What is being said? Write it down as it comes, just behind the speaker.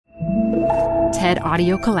TED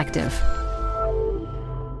Audio Collective.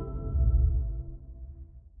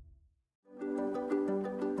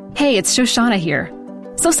 Hey, it's Shoshana here.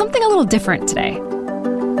 So something a little different today.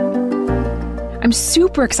 I'm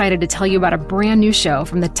super excited to tell you about a brand new show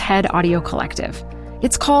from the TED Audio Collective.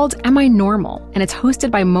 It's called Am I Normal? And it's hosted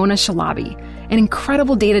by Mona Shalabi, an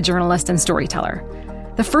incredible data journalist and storyteller.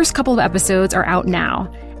 The first couple of episodes are out now,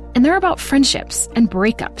 and they're about friendships and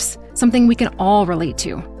breakups, something we can all relate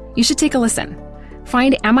to. You should take a listen.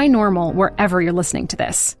 Find Am I Normal wherever you're listening to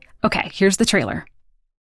this. Okay, here's the trailer.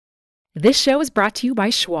 This show is brought to you by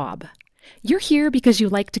Schwab. You're here because you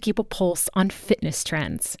like to keep a pulse on fitness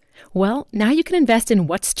trends. Well, now you can invest in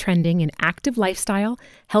what's trending in active lifestyle,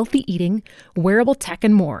 healthy eating, wearable tech,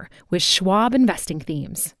 and more with Schwab investing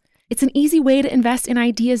themes. It's an easy way to invest in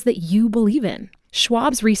ideas that you believe in.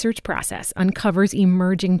 Schwab's research process uncovers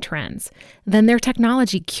emerging trends. Then their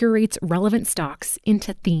technology curates relevant stocks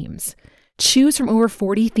into themes. Choose from over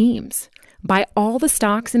 40 themes. Buy all the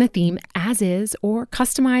stocks in a theme as is or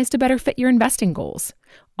customize to better fit your investing goals,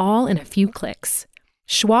 all in a few clicks.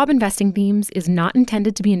 Schwab Investing Themes is not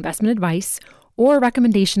intended to be investment advice or a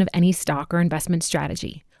recommendation of any stock or investment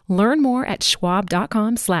strategy. Learn more at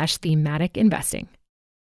schwab.com/thematic investing.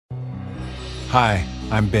 Hi,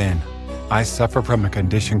 I'm Ben. I suffer from a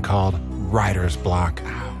condition called writer's block.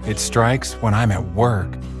 It strikes when I'm at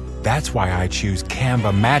work. That's why I choose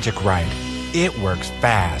Canva Magic Write. It works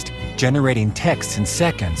fast, generating text in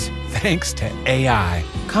seconds, thanks to AI.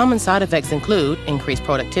 Common side effects include increased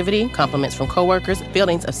productivity, compliments from coworkers,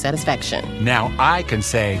 feelings of satisfaction. Now I can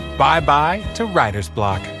say bye-bye to writer's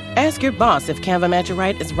block. Ask your boss if Canva Magic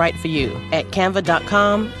Write is right for you at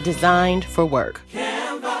canva.com, designed for work.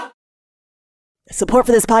 Support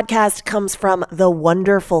for this podcast comes from The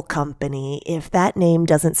Wonderful Company. If that name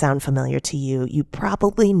doesn't sound familiar to you, you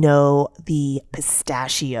probably know the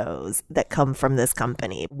pistachios that come from this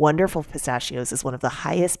company. Wonderful Pistachios is one of the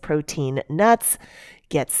highest protein nuts.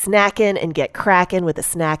 Get snacking and get cracking with a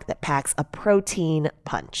snack that packs a protein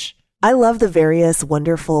punch. I love the various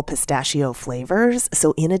wonderful pistachio flavors.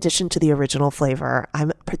 So in addition to the original flavor,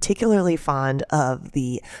 I'm particularly fond of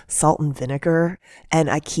the salt and vinegar, and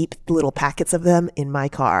I keep little packets of them in my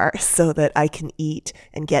car so that I can eat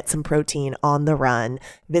and get some protein on the run.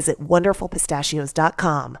 Visit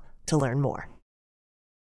wonderfulpistachios.com to learn more.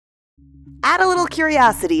 Add a little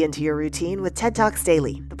curiosity into your routine with TED Talks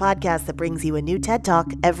Daily, the podcast that brings you a new TED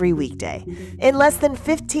Talk every weekday. In less than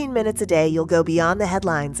 15 minutes a day, you'll go beyond the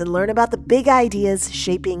headlines and learn about the big ideas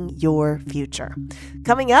shaping your future.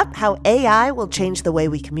 Coming up, how AI will change the way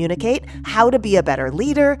we communicate, how to be a better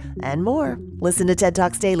leader, and more. Listen to TED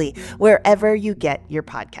Talks Daily wherever you get your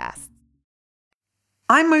podcasts.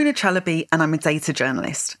 I'm Mona Chalabi, and I'm a data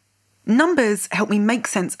journalist. Numbers help me make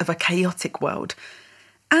sense of a chaotic world,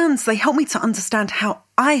 and they help me to understand how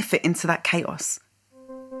I fit into that chaos.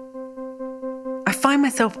 I find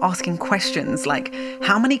myself asking questions like,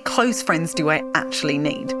 how many close friends do I actually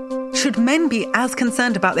need? Should men be as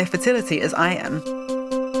concerned about their fertility as I am?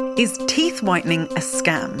 Is teeth whitening a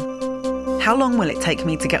scam? How long will it take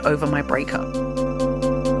me to get over my breakup?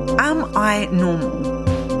 Am I normal?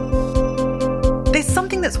 There's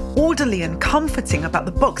something that's orderly and comforting about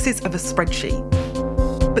the boxes of a spreadsheet.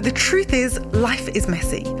 But the truth is, life is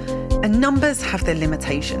messy, and numbers have their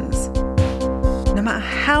limitations. No matter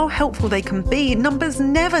how helpful they can be, numbers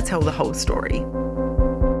never tell the whole story.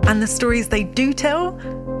 And the stories they do tell,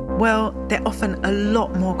 well, they're often a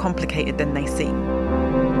lot more complicated than they seem.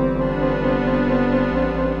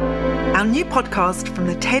 Our new podcast from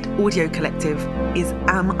the TED Audio Collective is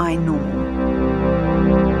Am I Normal?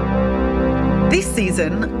 This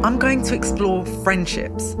season, I'm going to explore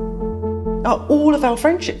friendships. Are all of our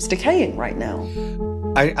friendships decaying right now?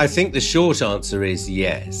 I think the short answer is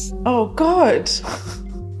yes. Oh, God.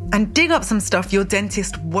 And dig up some stuff your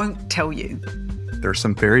dentist won't tell you. There's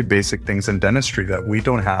some very basic things in dentistry that we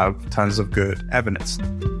don't have tons of good evidence.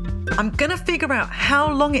 I'm going to figure out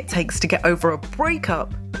how long it takes to get over a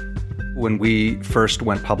breakup. When we first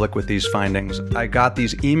went public with these findings, I got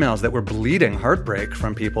these emails that were bleeding heartbreak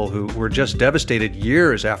from people who were just devastated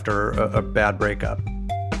years after a bad breakup.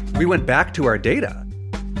 We went back to our data.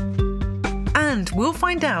 And we'll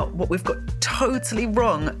find out what we've got totally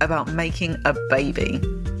wrong about making a baby.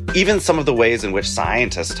 Even some of the ways in which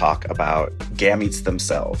scientists talk about gametes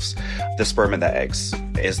themselves, the sperm and the eggs,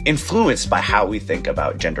 is influenced by how we think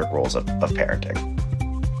about gender roles of parenting.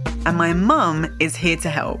 And my mum is here to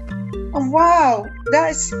help. Oh, wow,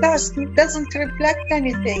 that doesn't reflect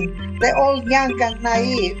anything. They're all young and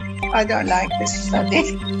naive. I don't like this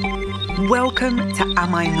study. Welcome to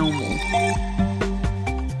Am I Normal?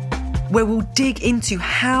 where we'll dig into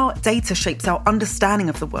how data shapes our understanding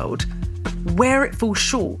of the world, where it falls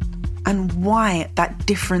short, and why that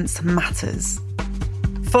difference matters.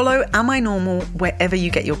 Follow Am I Normal wherever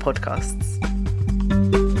you get your podcasts.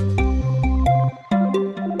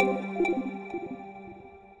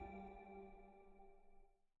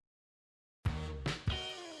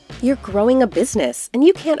 You're growing a business, and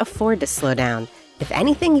you can't afford to slow down. If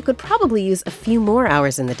anything, you could probably use a few more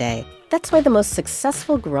hours in the day. That's why the most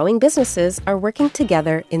successful growing businesses are working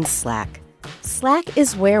together in Slack. Slack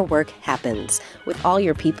is where work happens, with all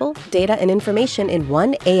your people, data, and information in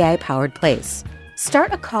one AI-powered place.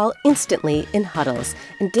 Start a call instantly in huddles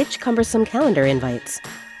and ditch cumbersome calendar invites.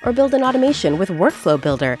 Or build an automation with Workflow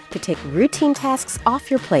Builder to take routine tasks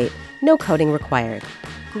off your plate, no coding required.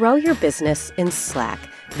 Grow your business in Slack.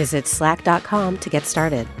 Visit slack.com to get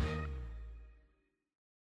started.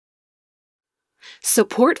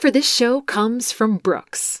 Support for this show comes from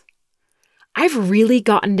Brooks. I've really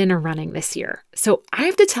gotten into running this year, so I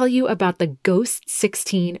have to tell you about the Ghost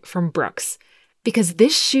 16 from Brooks, because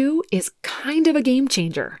this shoe is kind of a game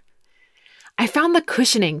changer. I found the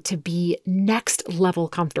cushioning to be next level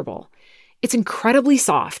comfortable. It's incredibly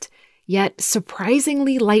soft, yet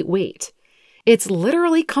surprisingly lightweight. It's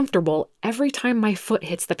literally comfortable every time my foot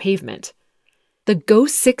hits the pavement. The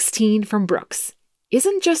Ghost 16 from Brooks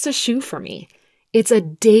isn't just a shoe for me. It's a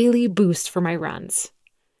daily boost for my runs.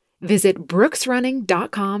 Visit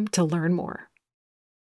brooksrunning.com to learn more.